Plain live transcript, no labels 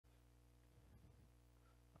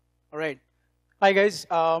All right. Hi, guys.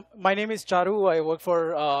 My name is Charu. I work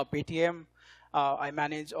for Paytm. I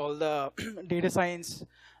manage all the data science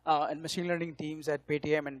and machine learning teams at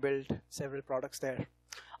Paytm and build several products there.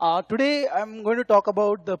 Today, I'm going to talk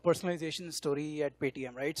about the personalization story at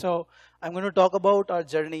Paytm, right? So I'm going to talk about our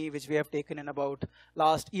journey, which we have taken in about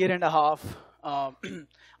last year and a half.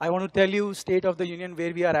 I want to tell you state of the union,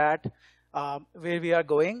 where we are at, where we are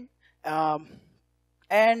going.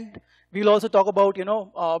 And we'll also talk about,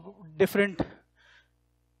 different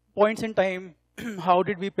points in time, how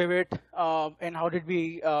did we pivot, and how did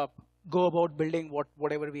we go about building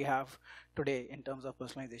whatever we have today in terms of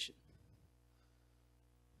personalization.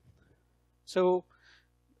 So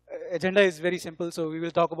agenda is very simple. So we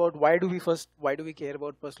will talk about why do we care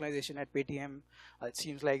about personalization at Paytm. It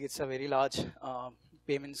seems like it's a very large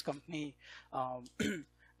payments company.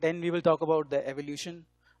 Then we will talk about the evolution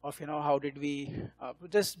of how did we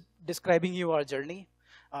just describing you our journey.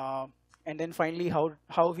 And then finally,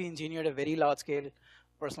 how we engineered a very large scale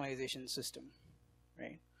personalization system,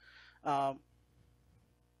 right?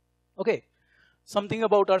 Okay, something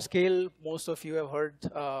about our scale. Most of you have heard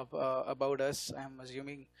about us. I'm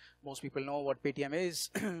assuming most people know what Paytm is.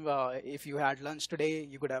 If you had lunch today,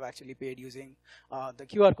 you could have actually paid using the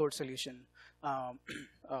QR code solution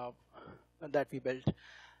that we built.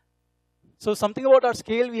 So something about our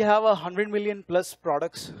scale, we have 100 million plus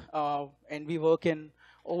products, and we work in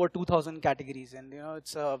over 2,000 categories, and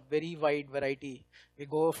it's a very wide variety. We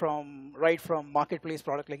go right from marketplace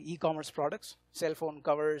product like e-commerce products, cell phone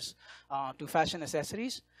covers, to fashion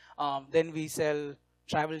accessories. Then we sell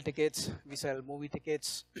travel tickets, we sell movie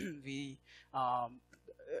tickets, we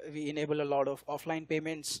enable a lot of offline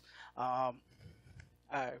payments,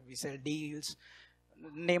 we sell deals.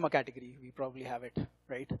 Name a category, we probably have it,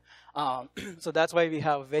 right? So that's why we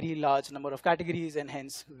have very large number of categories and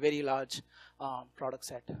hence very large product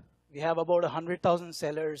set. We have about 100,000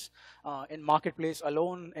 sellers in marketplace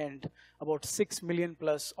alone and about 6 million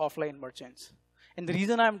plus offline merchants. And the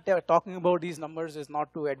reason I'm talking about these numbers is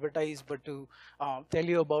not to advertise, but to tell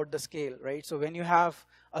you about the scale, right? So when you have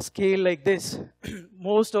a scale like this,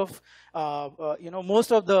 most of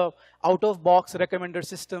the out-of-box recommender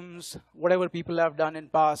systems, whatever people have done in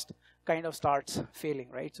past, kind of starts failing,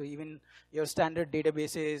 right? So even your standard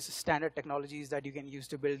databases, standard technologies that you can use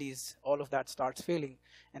to build these, all of that starts failing.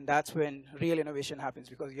 And that's when real innovation happens,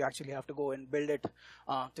 because you actually have to go and build it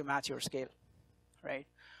to match your scale, right?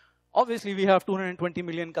 Obviously, we have 220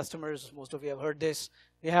 million customers. Most of you have heard this.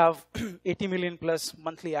 We have 80 million plus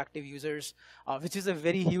monthly active users, which is a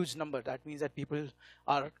very huge number. That means that people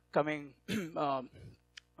are coming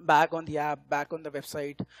back on the app, back on the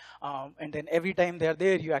website, and then every time they're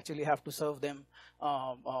there, you actually have to serve them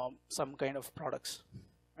some kind of products,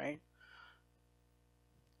 right?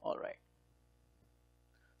 All right.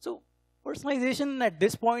 So personalization at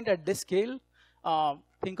this point, at this scale,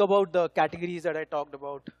 think about the categories that I talked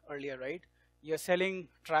about earlier, right? You're selling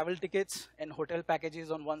travel tickets and hotel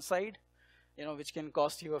packages on one side, which can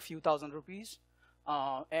cost you a few thousand rupees.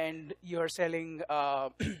 And you're selling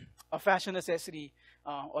a fashion accessory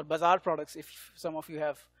or bazaar products, if some of you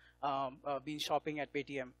have been shopping at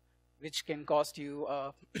Paytm, which can cost you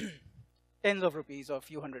tens of rupees or a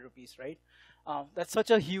few hundred rupees, right? That's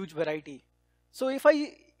such a huge variety. So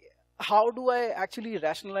how do I actually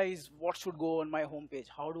rationalize what should go on my homepage?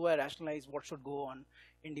 How do I rationalize what should go on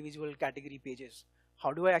individual category pages?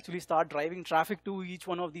 How do I actually start driving traffic to each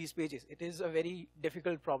one of these pages? It is a very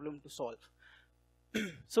difficult problem to solve.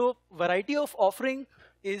 So variety of offering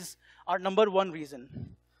is our number one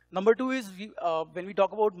reason. Number two is when we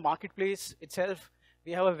talk about marketplace itself,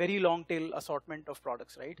 we have a very long tail assortment of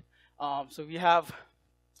products, right? So we have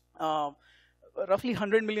roughly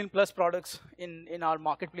 100 million plus products in our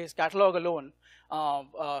marketplace catalog alone,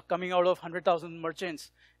 coming out of 100,000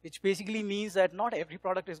 merchants, which basically means that not every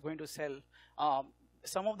product is going to sell.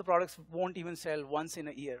 Some of the products won't even sell once in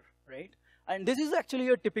a year, right? And this is actually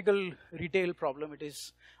a typical retail problem. It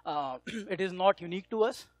is not unique to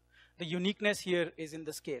us. The uniqueness here is in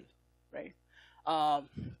the scale, right?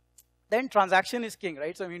 Then transaction is king,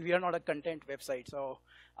 right? So I mean, we are not a content website. So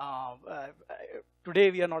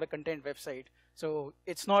today we are not a content website. So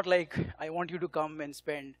it's not like I want you to come and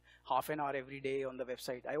spend half an hour every day on the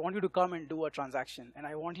website. I want you to come and do a transaction, and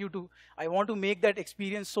I want to make that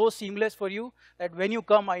experience so seamless for you that when you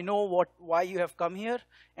come, I know why you have come here,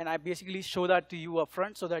 and I basically show that to you up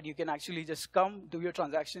front so that you can actually just come, do your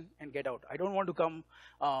transaction, and get out. I don't want to come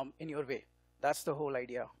in your way. That's the whole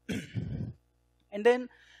idea. And then,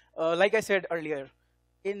 like I said earlier,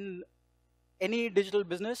 in any digital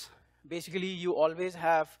business, basically you always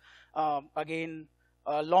have, again,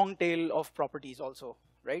 a long tail of properties also.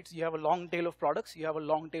 right? So you have a long tail of products, you have a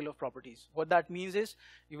long tail of properties. What that means is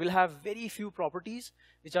you will have very few properties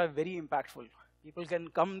which are very impactful. People can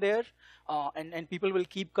come there, and people will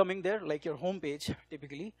keep coming there, like your homepage,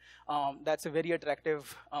 typically. That's a very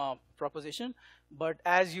attractive proposition. But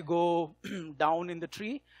as you go down in the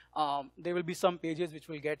tree, there will be some pages which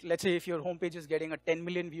will get, let's say if your homepage is getting a 10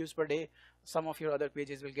 million views per day, some of your other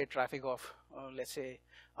pages will get traffic of, let's say,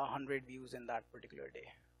 100 views in that particular day,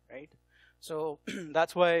 right? So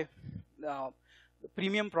that's why the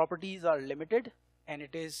premium properties are limited, and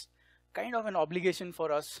it is kind of an obligation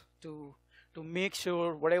for us to make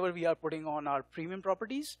sure whatever we are putting on our premium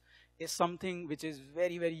properties is something which is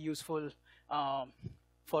very, very useful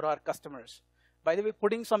for our customers. By the way,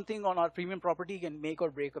 putting something on our premium property can make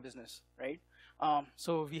or break a business, right?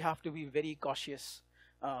 So we have to be very cautious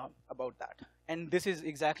about that. And this is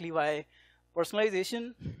exactly why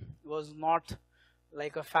personalization was not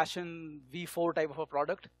like a fashion V4 type of a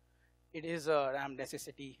product. It is a RAM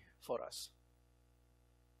necessity for us.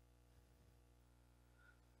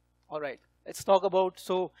 All right. Let's talk about,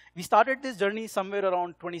 so we started this journey somewhere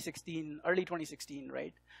around 2016, early 2016,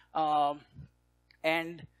 right?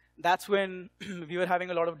 And that's when we were having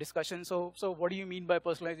a lot of discussion. So what do you mean by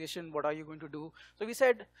personalization? What are you going to do? So we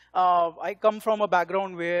said, I come from a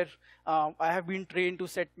background where I have been trained to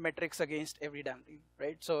set metrics against every damn thing,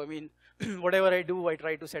 right? So I mean, whatever I do, I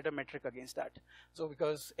try to set a metric against that. So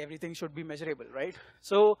because everything should be measurable, right?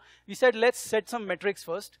 So we said, let's set some metrics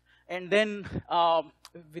first. And then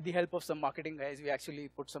with the help of some marketing guys, we actually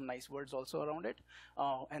put some nice words also around it.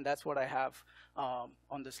 And that's what I have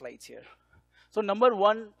on the slides here. So number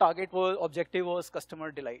one objective was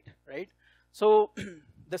customer delight, right? So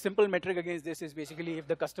the simple metric against this is basically if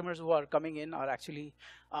the customers who are coming in are actually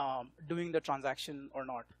doing the transaction or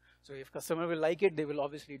not. So if customer will like it, they will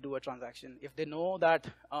obviously do a transaction. If they know that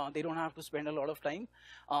they don't have to spend a lot of time,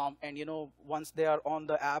 and once they are on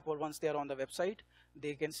the app or once they are on the website,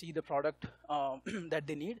 they can see the product that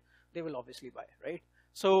they need, they will obviously buy, right?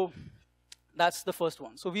 So that's the first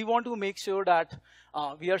one. So we want to make sure that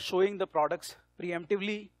we are showing the products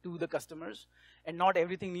preemptively to the customers, and not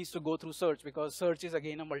everything needs to go through search, because search is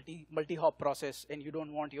again a multi-hop process, and you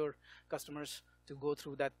don't want your customers to go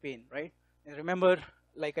through that pain, right? And remember,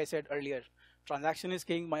 like I said earlier, transaction is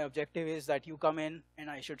king. My objective is that you come in and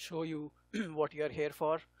I should show you what you are here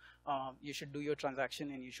for. You should do your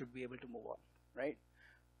transaction and you should be able to move on, right?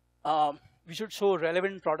 We should show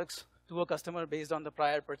relevant products to a customer based on the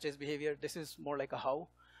prior purchase behavior. This is more like a how.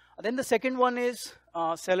 And then the second one is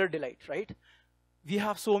seller delight, right? We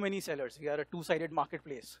have so many sellers. We are a two-sided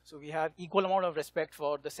marketplace. So we have equal amount of respect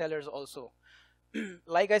for the sellers also.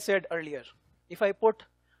 Like I said earlier, if I put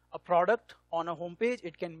a product on a homepage,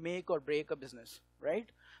 it can make or break a business, right?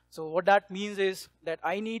 So what that means is that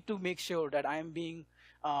I need to make sure that I am being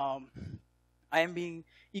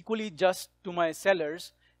equally just to my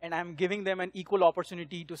sellers, and I'm giving them an equal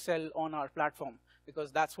opportunity to sell on our platform,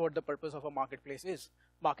 because that's what the purpose of a marketplace is.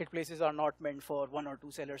 Marketplaces are not meant for one or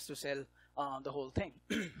two sellers to sell the whole thing.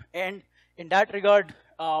 And in that regard,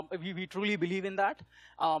 we truly believe in that.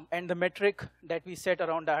 And the metric that we set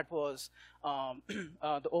around that was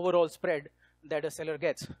the overall spread that a seller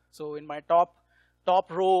gets. So in my top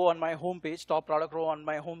row on my homepage, top product row on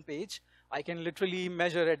my homepage, I can literally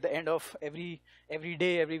measure at the end of every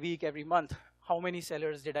day, every week, every month, how many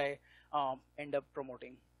sellers did I end up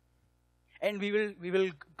promoting. And we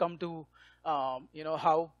will come to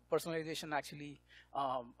how personalization actually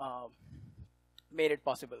made it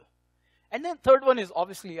possible. And then third one is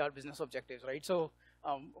obviously our business objectives, right? So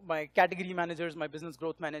my category managers, my business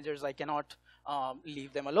growth managers, I cannot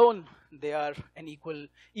leave them alone. They are an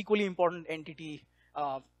equally important entity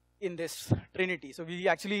in this trinity. So we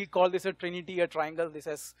actually call this a trinity, a triangle. This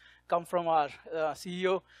has come from our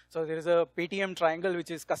CEO. So there is a Paytm triangle,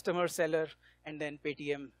 which is customer, seller, and then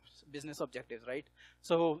Paytm business objectives, right?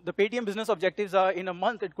 So the Paytm business objectives are, in a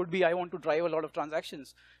month, it could be I want to drive a lot of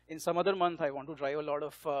transactions. In some other month, I want to drive a lot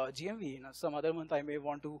of GMV. In some other month, I may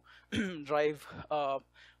want to drive a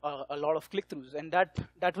lot of click-throughs. And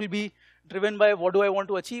that will be driven by what do I want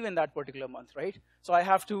to achieve in that particular month, right? So I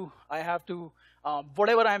have to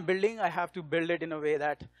whatever I'm building, I have to build it in a way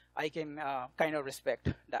that I can kind of respect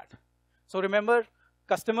that. So remember,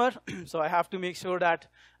 customer, so I have to make sure that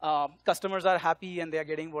customers are happy and they're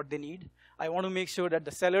getting what they need. I want to make sure that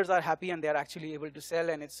the sellers are happy and they're actually able to sell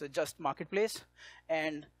and it's a just marketplace.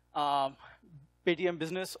 And Paytm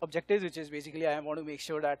business objectives, which is basically I want to make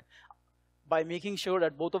sure that by making sure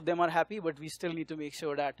that both of them are happy, but we still need to make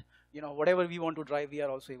sure that whatever we want to drive, we are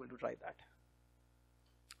also able to drive that.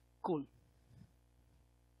 Cool.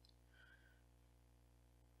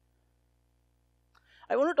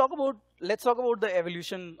 I want to talk about, let's talk about the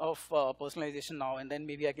evolution of personalization now, and then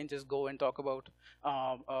maybe I can just go and talk about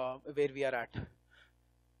where we are at.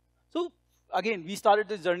 So again, we started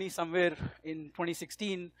this journey somewhere in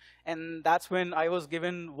 2016, and that's when I was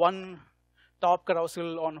given one top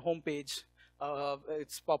carousel on homepage.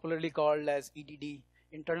 It's popularly called as EDD.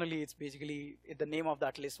 Internally, it's basically, the name of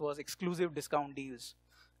that list was exclusive discount deals.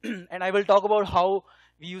 And I will talk about how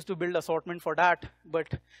we used to build assortment for that.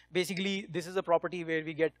 But basically, this is a property where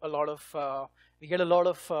we get a lot of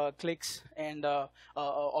clicks and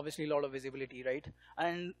obviously a lot of visibility, right?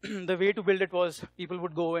 And the way to build it was people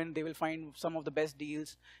would go and they will find some of the best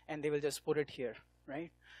deals and they will just put it here, right?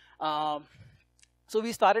 So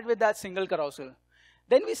we started with that single carousel.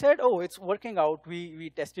 Then we said, oh, it's working out.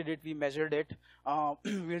 We tested it, we measured it.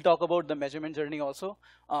 We'll talk about the measurement journey also.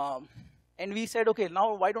 And we said, okay,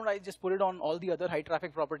 now why don't I just put it on all the other high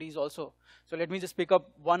traffic properties also? So let me just pick up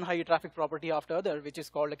one high traffic property after other, which is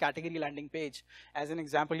called a category landing page. As an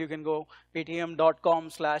example, you can go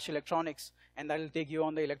paytm.com/electronics, and that'll take you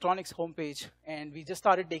on the electronics homepage. And we just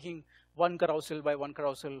started taking one carousel by one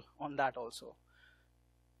carousel on that also.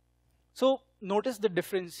 So notice the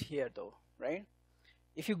difference here though, right?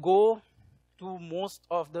 If you go to most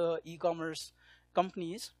of the e-commerce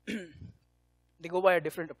companies, they go by a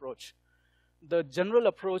different approach. The general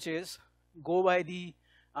approach is go by the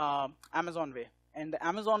Amazon way. And the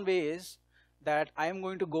Amazon way is that I am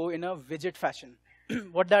going to go in a widget fashion.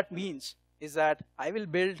 What that means is that I will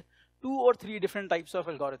build 2 or 3 different types of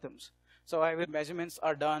algorithms. So measurements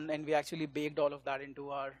are done, and we actually baked all of that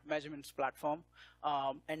into our measurements platform.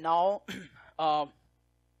 And now,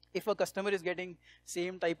 if a customer is getting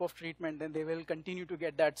same type of treatment, then they will continue to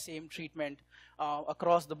get that same treatment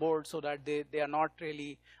across the board so that they are not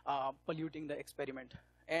really polluting the experiment.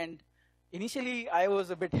 And initially, I was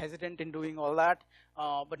a bit hesitant in doing all that,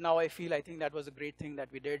 but now I think that was a great thing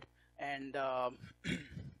that we did, and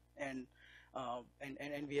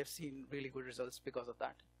we have seen really good results because of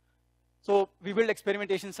that. So we built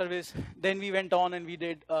experimentation service. Then we went on and we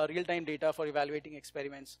did real-time data for evaluating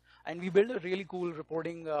experiments. And we built a really cool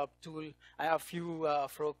reporting tool. I have a few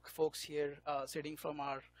folks here sitting from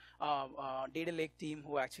our data lake team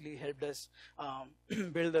who actually helped us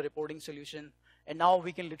build the reporting solution. And now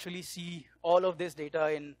we can literally see all of this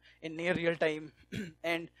data in near real time.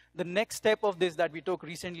 And the next step of this that we took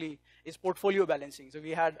recently is portfolio balancing. So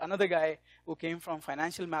we had another guy who came from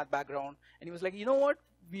financial math background, and he was like, you know what?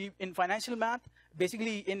 In financial math,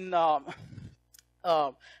 basically in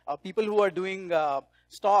people who are doing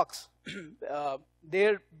stocks,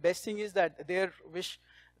 their best thing is that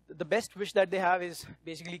the best wish that they have is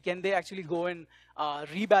basically, can they actually go and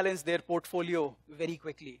rebalance their portfolio very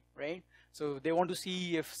quickly, right? So they want to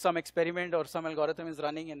see if some experiment or some algorithm is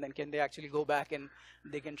running, and then can they actually go back and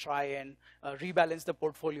they can try and rebalance the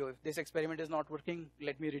portfolio. If this experiment is not working,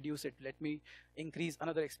 let me reduce it. Let me increase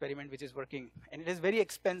another experiment which is working. And it is very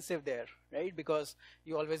expensive there, right? Because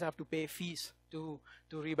you always have to pay fees to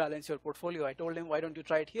rebalance your portfolio. I told him, why don't you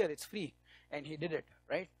try it here? It's free. And he did it,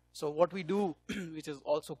 right? So what we do, which is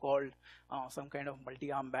also called some kind of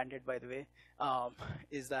multi-arm bandit, by the way,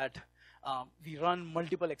 is that we run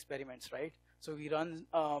multiple experiments, right? So we run,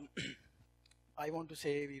 I want to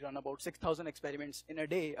say we run about 6,000 experiments in a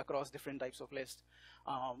day across different types of lists,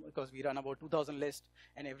 because we run about 2,000 lists,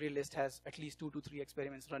 and every list has at least 2 to 3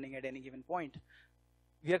 experiments running at any given point.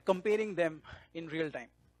 We are comparing them in real time,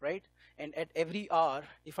 right? And at every hour,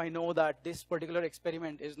 if I know that this particular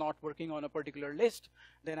experiment is not working on a particular list,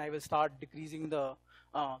 then I will start decreasing the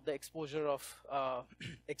exposure of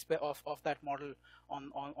that model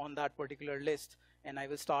on that particular list, and I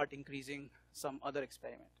will start increasing some other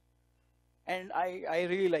experiment. And I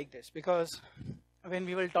really like this, because when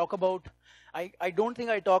we will talk about, I don't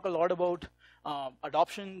think I talk a lot about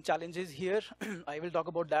adoption challenges here. I will talk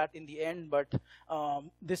about that in the end, but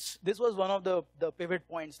this was one of the pivot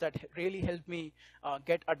points that really helped me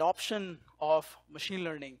get adoption of machine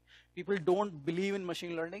learning. People don't believe in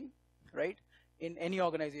machine learning, right? In any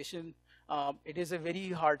organization, it is a very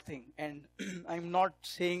hard thing. And I'm not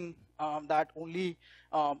saying that only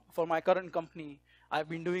for my current company. I've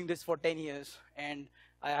been doing this for 10 years, and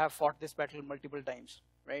I have fought this battle multiple times,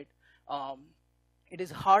 right? It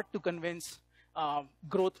is hard to convince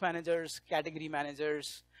growth managers, category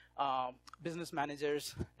managers, business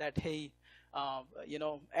managers that, hey,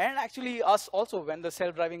 and actually us also, when the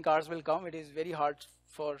self-driving cars will come, it is very hard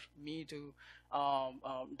for me to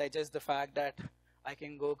digest the fact that I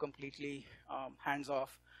can go completely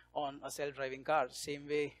hands-off on a self-driving car. Same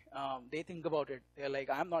way they think about it. They're like,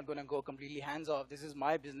 I'm not going to go completely hands-off. This is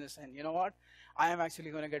my business, and you know what? I am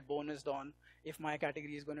actually going to get bonused on if my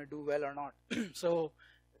category is going to do well or not. So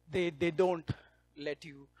they don't let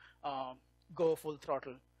you go full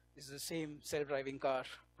throttle. This is the same self-driving car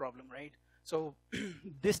problem, right? So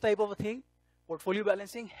this type of a thing, portfolio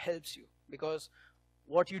balancing helps you, because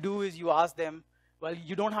what you do is you ask them, well,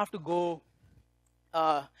 you don't have to go,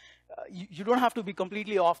 you don't have to be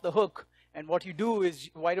completely off the hook. And what you do is,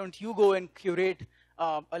 why don't you go and curate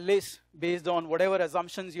a list based on whatever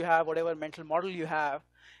assumptions you have, whatever mental model you have,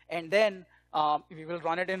 and then we will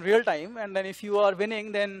run it in real time. And then if you are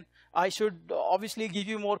winning, then I should obviously give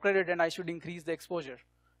you more credit and I should increase the exposure.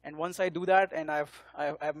 And once I do that, and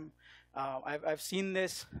I've seen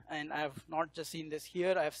this, and I've not just seen this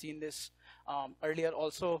here, I've seen this earlier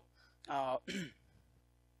also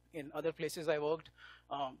in other places I worked,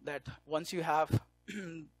 that once you have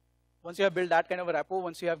built that kind of a rapport,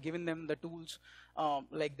 once you have given them the tools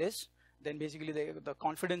like this, then basically the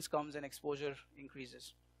confidence comes and exposure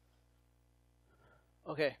increases.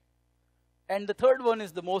 Okay. And the third one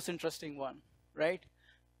is the most interesting one, right?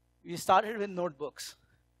 We started with notebooks,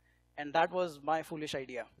 and that was my foolish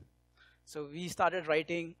idea. So we started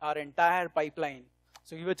writing our entire pipeline.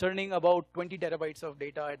 So we were churning about 20 terabytes of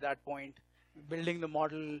data at that point, building the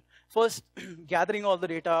model, first gathering all the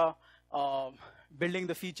data, building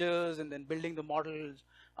the features, and then building the models,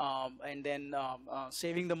 and then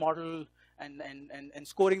saving the model and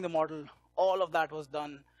scoring the model. All of that was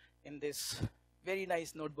done in this very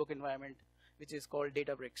nice notebook environment, which is called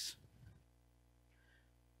Databricks.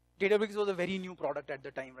 Databricks was a very new product at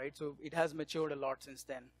the time, right? So it has matured a lot since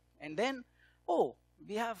then. And then, oh,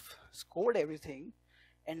 we have scored everything.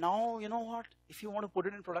 And now, you know what? If you want to put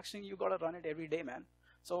it in production, you got to run it every day, man.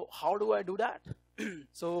 So how do I do that?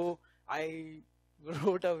 So I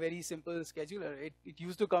wrote a very simple scheduler. It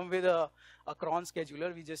used to come with a cron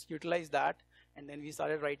scheduler. We just utilized that. And then we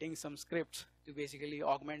started writing some scripts to basically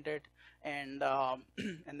augment it. And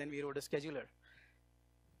then we wrote a scheduler.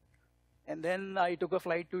 And then I took a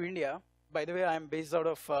flight to India. By the way, I'm based out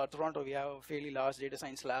of Toronto. We have a fairly large data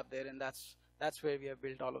science lab there, and that's where we have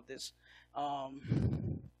built all of this. I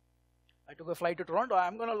took a flight to Toronto.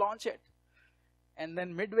 I'm going to launch it. And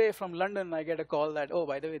then midway from London, I get a call that, oh,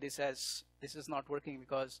 by the way, this is not working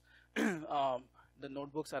because the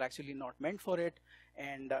notebooks are actually not meant for it,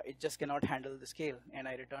 and it just cannot handle the scale. And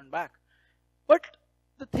I returned back. But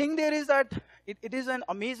the thing there is that it is an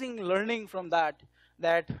amazing learning from that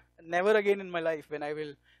never again in my life, when I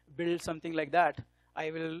will build something like that,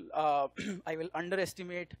 I will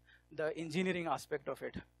underestimate the engineering aspect of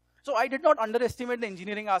it. So I did not underestimate the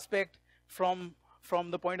engineering aspect from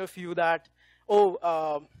the point of view that,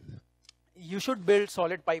 you should build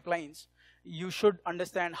solid pipelines. You should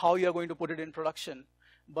understand how you're going to put it in production.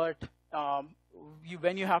 But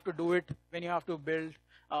when you have to do it, when you have to build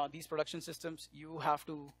these production systems, you have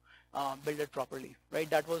to build it properly, right?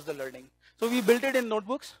 That was the learning. So we built it in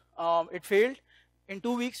notebooks. It failed. In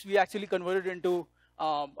 2 weeks, we actually converted into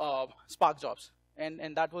Spark jobs.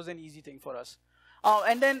 And that was an easy thing for us.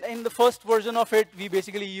 And then in the first version of it, we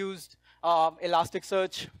basically used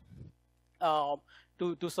Elasticsearch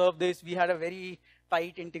to serve this. We had a very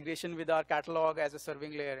tight integration with our catalog as a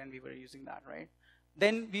serving layer, and we were using that, right?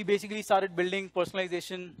 Then we basically started building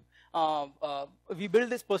personalization. We built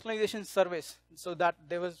this personalization service so that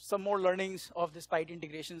there was some more learnings of this tight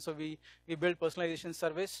integration. So we built personalization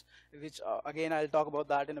service, which again, I'll talk about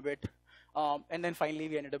that in a bit. And then finally,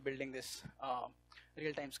 we ended up building this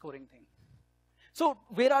real-time scoring thing. So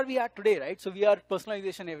where are we at today, right? So we are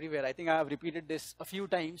personalization everywhere. I think I have repeated this a few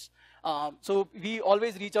times. So we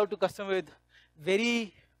always reach out to customer with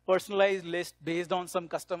very personalized list based on some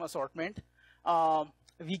custom assortment.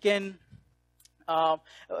 We can,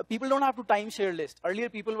 people don't have to timeshare list. Earlier,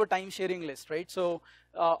 people were timesharing list, right? So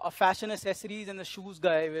a fashion accessories and the shoes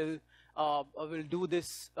guy will do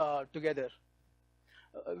this together.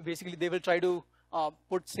 Basically, they will try to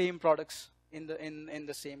put same products in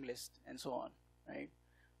the same list and so on, right?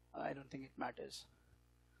 I don't think it matters.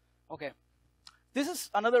 Okay, this is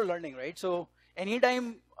another learning, right? So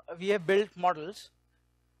anytime we have built models,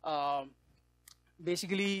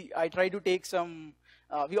 basically I try to take some.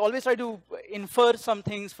 We always try to infer some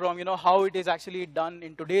things from how it is actually done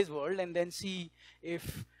in today's world, and then see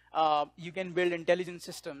if you can build intelligent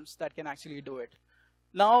systems that can actually do it.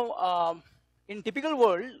 Now, in typical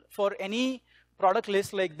world, for any product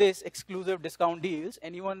list like this, exclusive discount deals,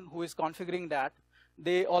 anyone who is configuring that,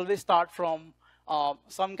 they always start from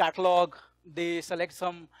some catalog, they select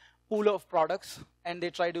some pool of products, and they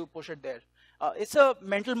try to push it there. It's a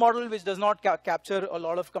mental model which does not capture a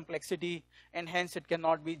lot of complexity, and hence it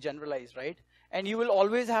cannot be generalized, right? And you will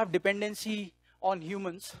always have dependency on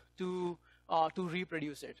humans to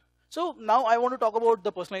reproduce it. So now I want to talk about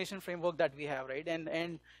the personalization framework that we have, right? And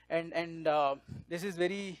this is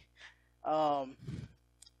very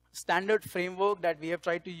standard framework that we have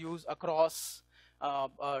tried to use across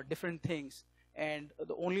different things. And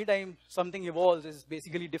the only time something evolves is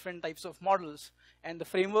basically different types of models. And the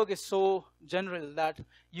framework is so general that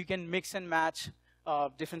you can mix and match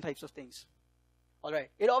different types of things. All right.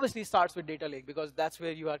 It obviously starts with data lake because that's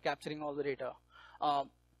where you are capturing all the data.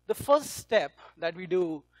 The first step that we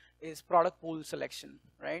do is product pool selection,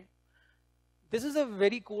 right? This is a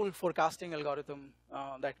very cool forecasting algorithm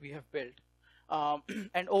that we have built.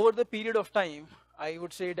 And over the period of time, I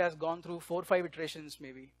would say it has gone through 4 or 5 iterations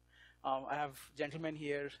maybe. I have gentlemen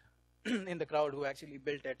here in the crowd who actually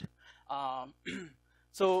built it.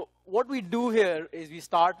 So what we do here is we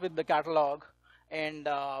start with the catalog, and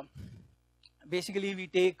basically we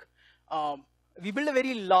take, we build a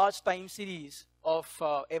very large time series of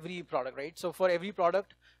every product, right? So for every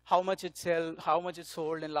product, how much it sells, how much it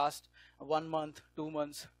sold in last 1 month, 2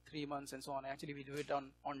 months, 3 months, and so on. Actually, we do it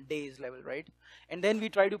on days level, right? And then we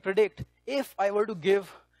try to predict, if I were to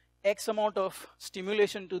give X amount of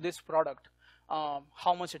stimulation to this product,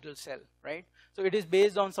 how much it will sell, right? So it is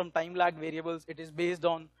based on some time lag variables. It is based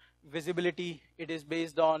on visibility. It is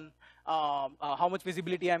based on how much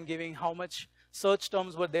visibility I'm giving, how much search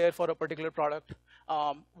terms were there for a particular product,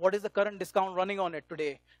 what is the current discount running on it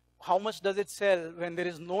today, how much does it sell when there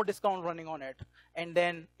is no discount running on it, and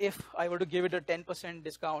then if I were to give it a 10%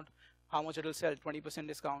 discount, how much it will sell, 20%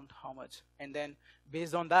 discount, how much. And then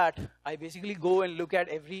based on that, I basically go and look at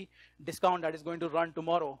every discount that is going to run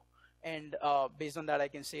tomorrow, and based on that, I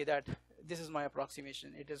can say that this is my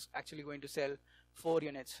approximation. It is actually going to sell 4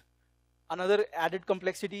 units. Another added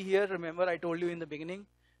complexity here, remember I told you in the beginning,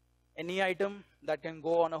 any item that can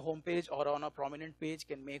go on a home page or on a prominent page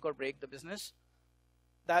can make or break the business.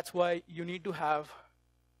 That's why you need to have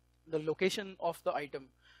the location of the item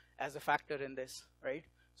as a factor in this, right?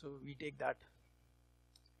 So we take that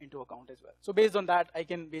into account as well. So based on that, I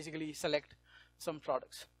can basically select some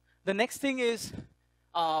products. The next thing is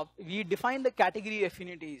we define the category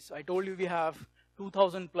affinities. I told you we have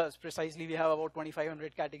 2,000 plus, precisely we have about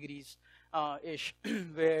 2,500 categories ish,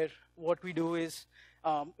 where what we do is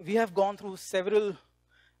we have gone through several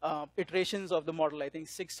iterations of the model, I think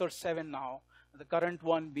 6 or 7 now. The current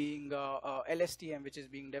one being LSTM, which is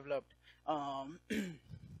being developed.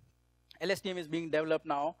 LSTM is being developed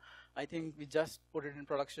now. I think we just put it in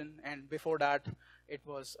production, and before that, it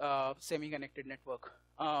was semi-connected network.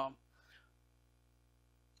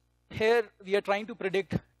 Here, we are trying to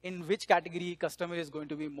predict in which category customer is going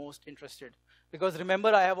to be most interested. Because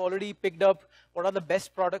remember, I have already picked up what are the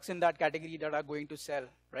best products in that category that are going to sell,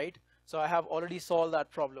 right? So I have already solved that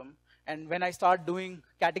problem. And when I start doing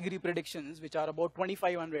category predictions, which are about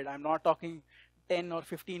 2,500, I'm not talking 10 or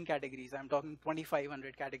 15 categories, I'm talking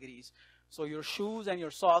 2,500 categories. So your shoes and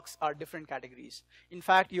your socks are different categories. In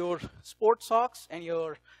fact, your sports socks and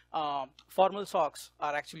your formal socks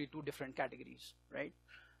are actually 2 different categories, right?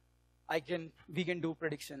 We can do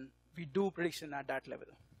prediction. We do prediction at that level.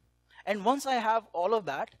 And once I have all of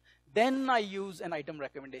that, then I use an item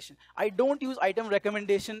recommendation. I don't use item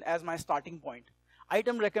recommendation as my starting point.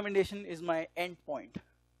 Item recommendation is my end point,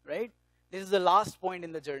 right? This is the last point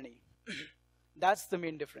in the journey. That's the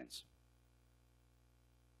main difference.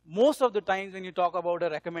 Most of the times when you talk about a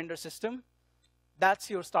recommender system, that's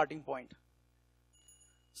your starting point.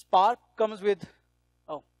 Spark comes with,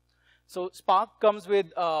 Spark comes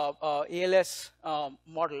with ALS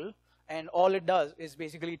model, and all it does is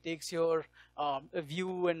basically takes your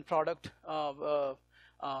view and product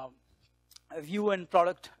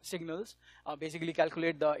signals, basically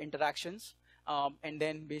calculate the interactions, and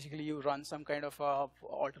then basically you run some kind of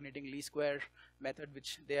alternating least square method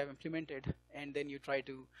which they have implemented, and then you try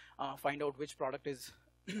to find out which product is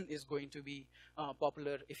going to be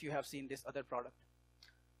popular if you have seen this other product.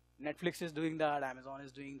 Netflix is doing that, Amazon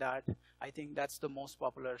is doing that. I think that's the most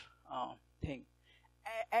popular thing.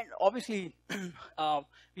 And obviously,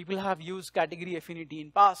 people have used category affinity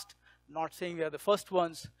in past, not saying we are the first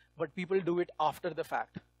ones, but people do it after the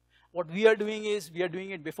fact. What we are doing is, we are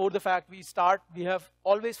doing it before the fact. We have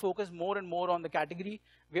always focused more and more on the category.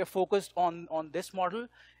 We are focused on this model,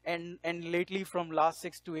 and lately from last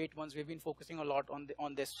 6 to 8 months, we've been focusing a lot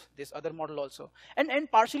on this other model also. And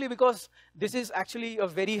partially because this is actually a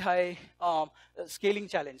very high scaling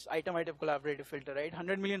challenge, item collaborative filter, right?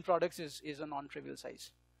 100 million products is a non-trivial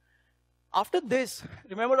size. After this,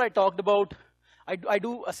 remember I talked about, I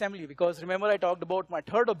do assembly, because remember I talked about my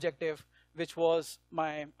third objective, which was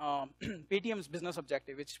my Paytm's business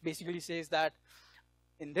objective, which basically says that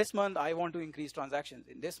in this month, I want to increase transactions.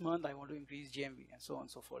 In this month, I want to increase GMV, and so on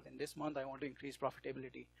and so forth. In this month, I want to increase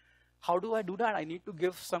profitability. How do I do that? I need to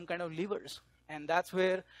give some kind of levers. And that's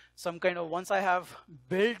where some kind of, once I have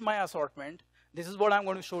built my assortment, this is what I'm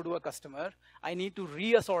going to show to a customer. I need to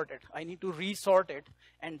reassort it. I need to resort it.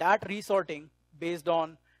 And that resorting based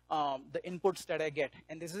on the inputs that I get.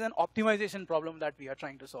 And this is an optimization problem that we are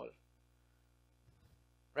trying to solve.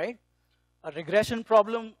 Right? A regression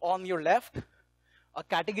problem on your left, a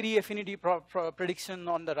category affinity prediction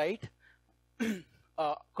on the right,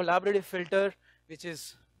 a collaborative filter, which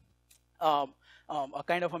is a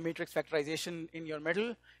kind of a matrix factorization in your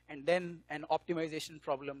middle, and then an optimization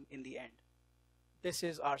problem in the end. This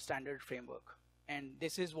is our standard framework, and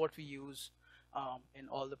this is what we use in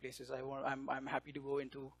all the places. I'm happy to go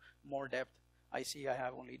into more depth. I see I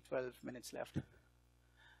have only 12 minutes left.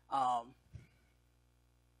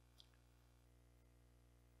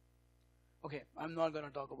 Okay, I'm not going to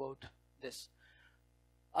talk about this.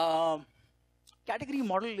 Category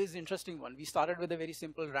model is an interesting one. We started with a very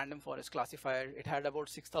simple random forest classifier. It had about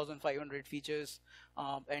 6,500 features,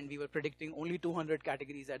 and we were predicting only 200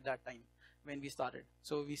 categories at that time when we started.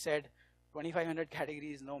 So we said 2,500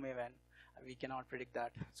 categories, no Maven, we cannot predict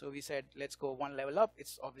that. So we said, let's go one level up.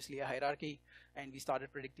 It's obviously a hierarchy, and we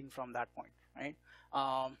started predicting from that point, right?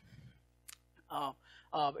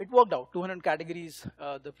 It worked out. 200 categories,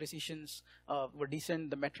 the precisions were decent.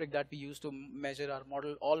 The metric that we use to measure our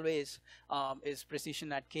model always is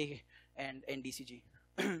precision at K and NDCG.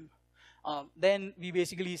 Then we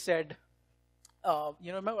basically said,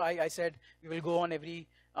 you know, remember I said we will go on every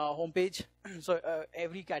homepage, so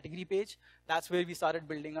every category page. That's where we started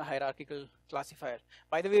building a hierarchical classifier.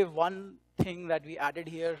 By the way, one thing that we added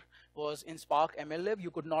here was in Spark MLlib, you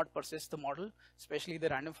could not persist the model, especially the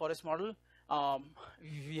random forest model.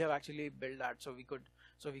 We have actually built that, so we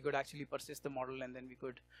could actually persist the model, and then we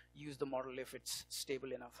could use the model if it's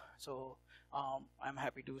stable enough. So I'm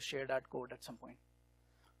happy to share that code at some point.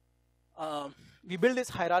 We built this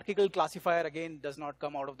hierarchical classifier. Again, does not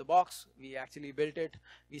come out of the box. We actually built it.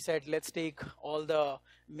 We said, let's take all the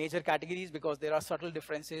major categories because there are subtle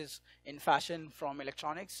differences in fashion from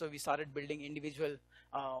electronics. So we started building individual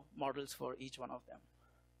models for each one of them.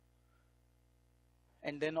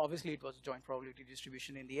 And then obviously it was joint probability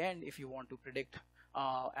distribution in the end if you want to predict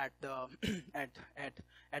at the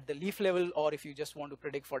at the leaf level, or if you just want to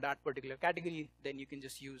predict for that particular category, then you can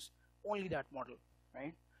just use only that model,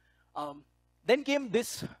 right? Then came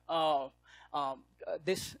this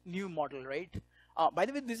this new model, right? By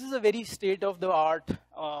the way, this is a very state-of-the-art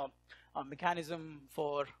mechanism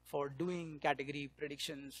for doing category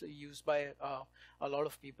predictions used by a lot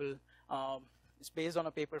of people. It's based on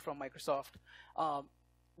a paper from Microsoft.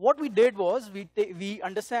 What we did was we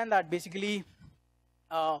understand that basically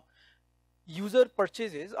user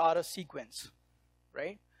purchases are a sequence,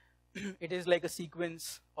 right? It is like a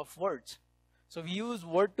sequence of words. So we use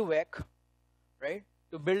word to vec, right,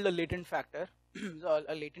 to build a latent factor,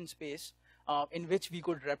 a latent space in which we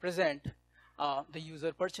could represent the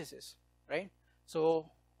user purchases, right? So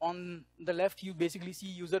on the left, you basically see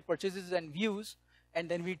user purchases and views, and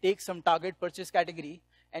then we take some target purchase category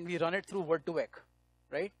and we run it through word to vec,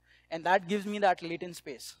 right? And that gives me that latent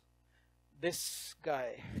space. This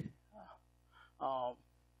guy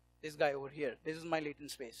over here, this is my latent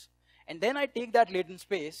space. And then I take that latent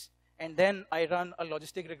space and then I run a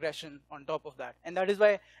logistic regression on top of that. And that is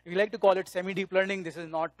why we like to call it semi-deep learning. This is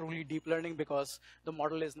not truly deep learning because the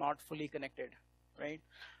model is not fully connected, right?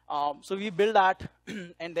 So we build that,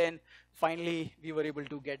 and then finally we were able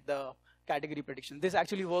to get the category prediction. This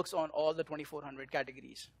actually works on all the 2,400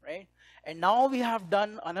 categories, right? And now we have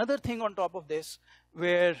done another thing on top of this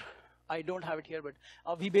where I don't have it here, but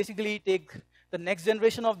we basically take the next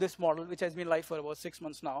generation of this model, which has been live for about 6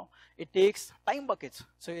 months now. It takes time buckets.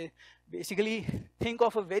 So basically think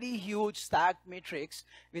of a very huge stacked matrix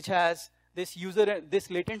which has this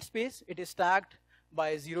latent space. It is stacked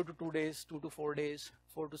by 0 to 2 days, 2 to 4 days,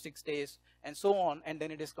 4 to 6 days, and so on. And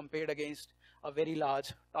then it is compared against a very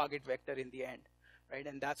large target vector in the end, right?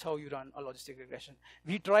 And that's how you run a logistic regression.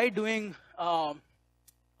 We tried doing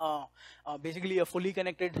basically a fully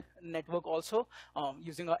connected network also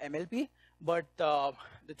using our MLP, but the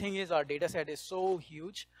thing is our data set is so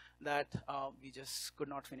huge that we just could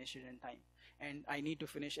not finish it in time. And I need to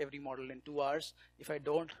finish every model in 2 hours. If I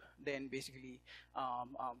don't, then basically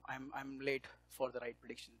I'm late for the right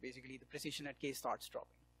prediction. Basically the precision at K starts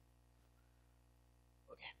dropping.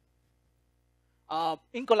 Okay.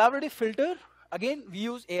 In collaborative filter, again we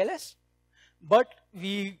use ALS, but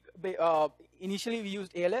we initially we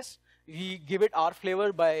used ALS. We give it our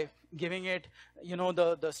flavor by giving it, you know,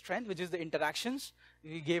 the strength, which is the interactions,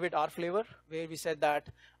 we gave it our flavor, where we said that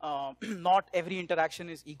not every interaction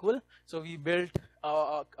is equal. So we built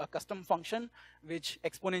a custom function which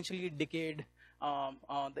exponentially decayed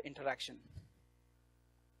the interaction.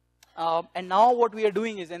 And now what we are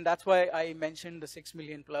doing is, and that's why I mentioned the 6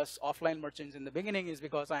 million plus offline merchants in the beginning, is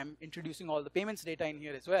because I'm introducing all the payments data in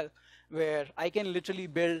here as well, where I can literally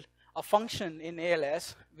build a function in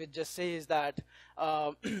ALS which just says that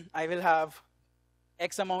I will have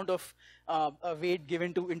X amount of weight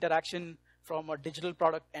given to interaction from a digital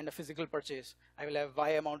product and a physical purchase. I will have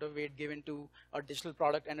Y amount of weight given to a digital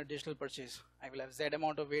product and a digital purchase. I will have Z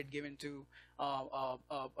amount of weight given to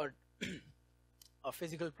a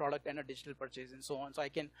physical product and a digital purchase, and so on. So I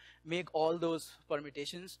can make all those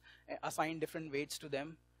permutations, assign different weights to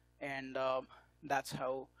them, and that's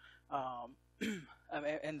how,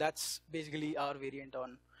 and that's basically our variant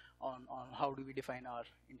on how do we define our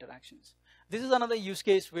interactions. This is another use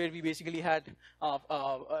case where we basically had,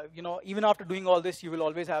 even after doing all this, you will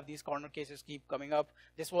always have these corner cases keep coming up.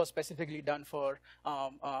 This was specifically done for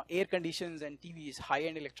air conditions and TVs,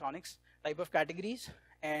 high-end electronics type of categories.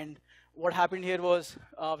 And what happened here was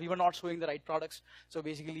we were not showing the right products. So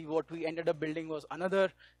basically what we ended up building was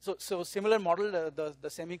another, so similar model, the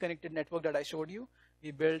semi-connected network that I showed you.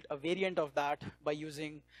 We built a variant of that by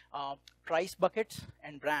using price buckets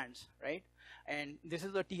and brands, right? And this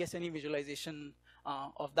is a TSNE visualization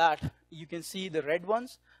of that. You can see the red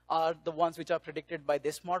ones are the ones which are predicted by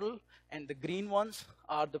this model, and the green ones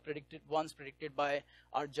are the ones predicted by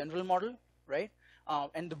our general model, right?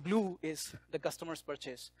 And the blue is the customer's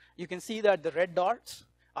purchase. You can see that the red dots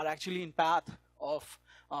are actually in path of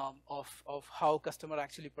how customer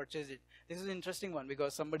actually purchased it. This is an interesting one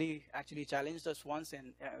because somebody actually challenged us once,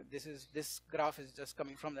 and this graph is just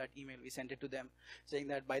coming from that email. We sent it to them saying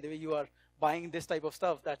that, by the way, you are buying this type of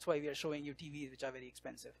stuff. That's why we are showing you TVs which are very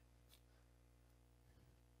expensive.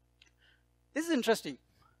 This is interesting.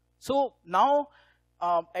 So now,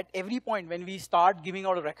 at every point when we start giving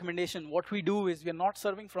out a recommendation, what we do is we are not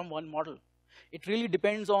serving from one model. It really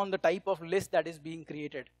depends on the type of list that is being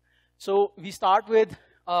created. So we start with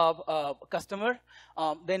a customer.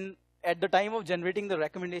 Then at the time of generating the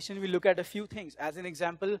recommendation, we look at a few things. As an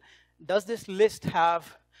example, does this list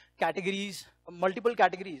have categories, multiple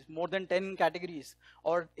categories, more than 10 categories?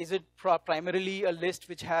 Or is it primarily a list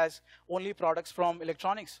which has only products from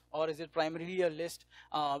electronics? Or is it primarily a list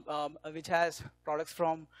which has products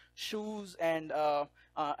from shoes and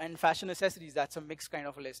fashion accessories? That's a mixed kind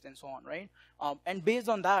of a list, and so on, right? And based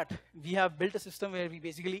on that, we have built a system where we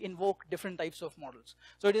basically invoke different types of models.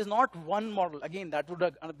 So it is not one model. Again, that would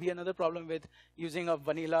be another problem with using a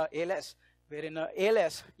vanilla ALS. Where in a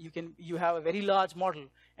ALS, you have a very large model,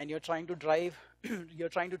 and you're trying to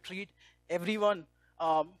treat everyone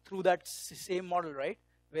through that same model, right?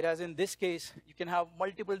 Whereas in this case, you can have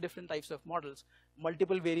multiple different types of models,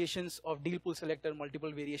 multiple variations of deal pool selector,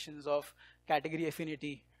 multiple variations of category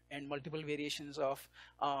affinity, and multiple variations of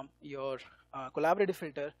your collaborative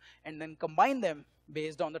filter, and then combine them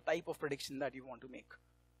based on the type of prediction that you want to make.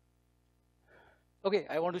 Okay,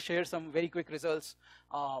 I want to share some very quick results.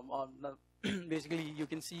 Basically, you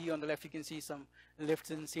can see on the left, you can see some lifts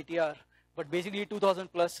in CTR. But basically,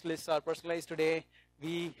 2,000 plus lists are personalized today.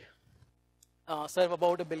 We serve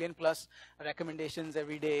about 1 billion plus recommendations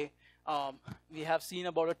every day. We have seen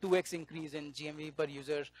about a 2x increase in GMV per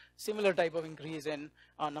user, similar type of increase in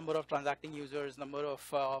number of transacting users, number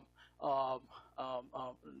of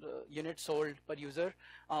units sold per user.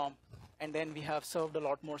 And then we have served a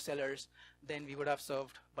lot more sellers than we would have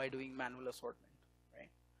served by doing manual assortment.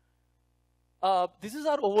 This is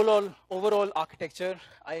our overall architecture.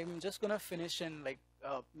 I'm just going to finish in like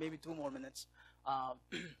maybe 2 more minutes.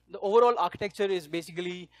 The overall architecture is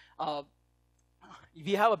basically,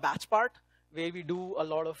 we have a batch part where we do a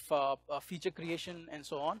lot of feature creation and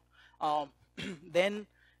so on. Then,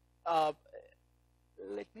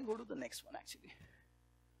 let me go to the next one actually.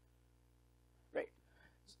 Right.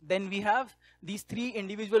 Then we have these 3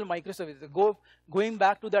 individual microservices. Going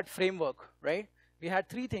back to that framework, right? We had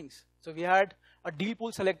 3 things. So we had a deal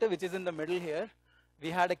pool selector, which is in the middle here. We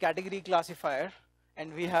had a category classifier,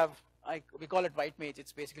 and we have, we call it white mage.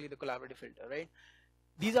 It's basically the collaborative filter, right?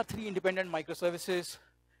 These are 3 independent microservices,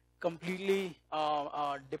 completely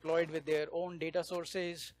deployed with their own data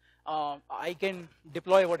sources. I can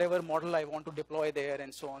deploy whatever model I want to deploy there,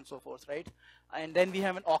 and so on and so forth, right? And then we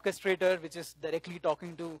have an orchestrator, which is directly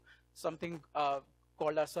talking to something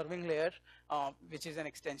called our serving layer, which is an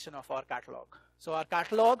extension of our catalog. So our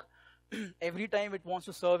catalog, every time it wants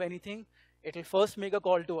to serve anything, it will first make a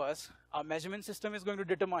call to us. Our measurement system is going to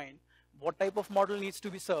determine what type of model needs to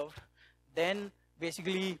be served. Then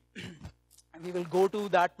basically, we will go to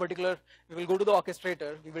that particular, we will go to the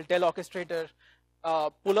orchestrator, we will tell orchestrator,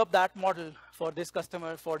 pull up that model for this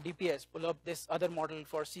customer for DPS, pull up this other model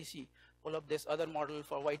for CC, pull up this other model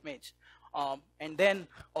for white mage. And then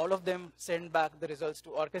all of them send back the results to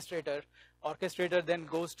orchestrator. Orchestrator then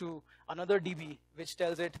goes to another DB, which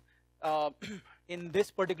tells it, in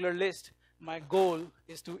this particular list, my goal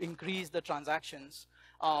is to increase the transactions.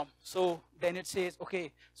 So then it says,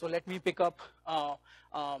 okay, so let me pick up the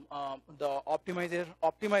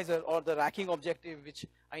optimizer or the racking objective, which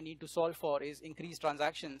I need to solve for is increase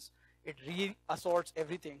transactions. It reassorts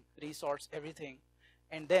everything, resorts everything,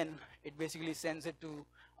 and then it basically sends it to,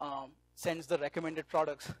 sends the recommended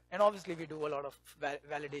products. And obviously we do a lot of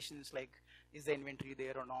validations, like is the inventory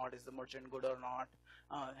there or not, is the merchant good or not,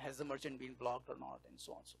 has the merchant been blocked or not, and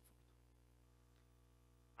so on and so forth.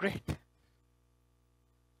 Great.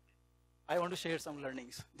 I want to share some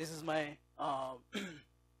learnings. This is my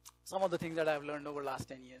some of the things that I've learned over the last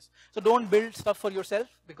 10 years. So don't build stuff for yourself,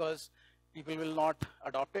 because people will not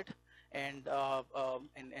adopt it, and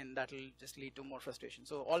that will just lead to more frustration.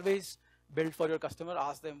 So always build for your customer.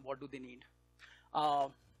 Ask them what do they need.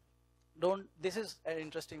 This is an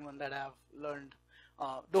interesting one that I've learned.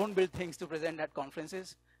 Don't build things to present at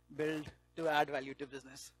conferences. Build to add value to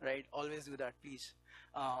business, right? Always do that, please.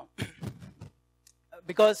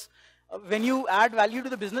 Because when you add value to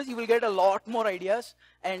the business, you will get a lot more ideas,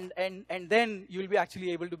 and then you will be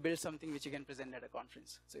actually able to build something which you can present at a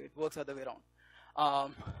conference. So it works other way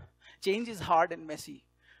around. Change is hard and messy.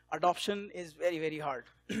 Adoption is very, very hard.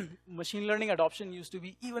 Machine learning adoption used to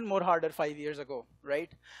be even more harder 5 years ago,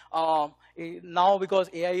 right? Now, because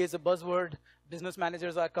AI is a buzzword, business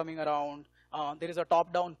managers are coming around. There is a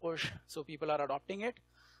top-down push, so people are adopting it,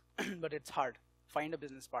 but it's hard. Find a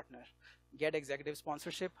business partner. Get executive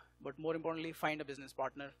sponsorship, but more importantly, find a business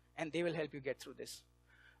partner, and they will help you get through this,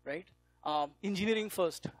 right? Engineering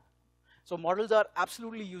first. So models are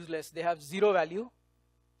absolutely useless. They have zero value.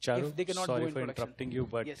 Charu, if they cannot sorry do in for production. interrupting you,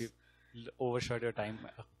 but Yes. you overshot your time.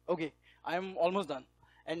 Okay, I'm almost done.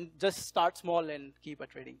 And just start small and keep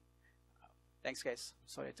iterating. Thanks, guys.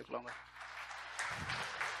 Sorry it took longer.